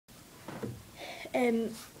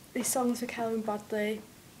This song's for Kelvin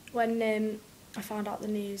When I found out the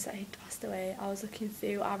news that he'd passed away, I was looking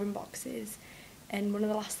through our inboxes, and one of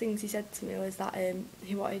the last things he said to me was that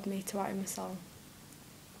he wanted me to write him a song.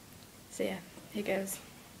 So yeah, here goes.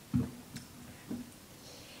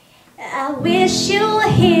 I wish you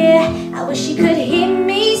were here, I wish you could hear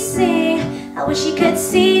me sing, I wish you could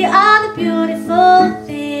see all the beautiful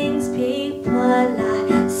things people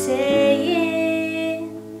are saying.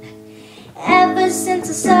 Ever since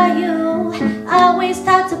I saw you, I always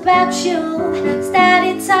talked about you,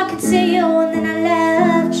 started talking to you and then I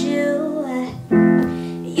loved you.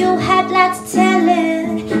 You had lots of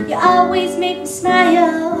talent, you always make me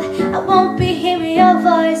smile, I won't be hearing your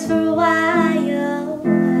voice for a while.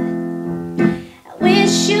 I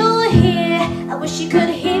wish you were here, I wish you could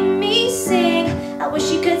hear me sing, I wish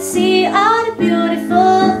you could see all the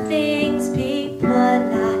beautiful things people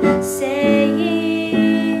are saying.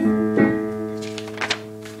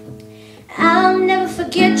 I'll never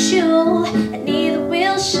forget you, and neither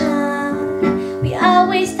will Sean. We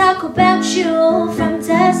always talk about you from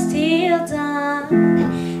dusk till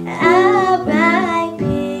dawn. R.I.P.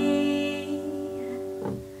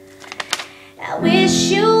 I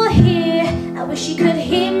wish you were here, I wish you could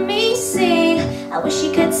hear me sing, I wish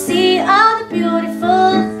you could see all the beautiful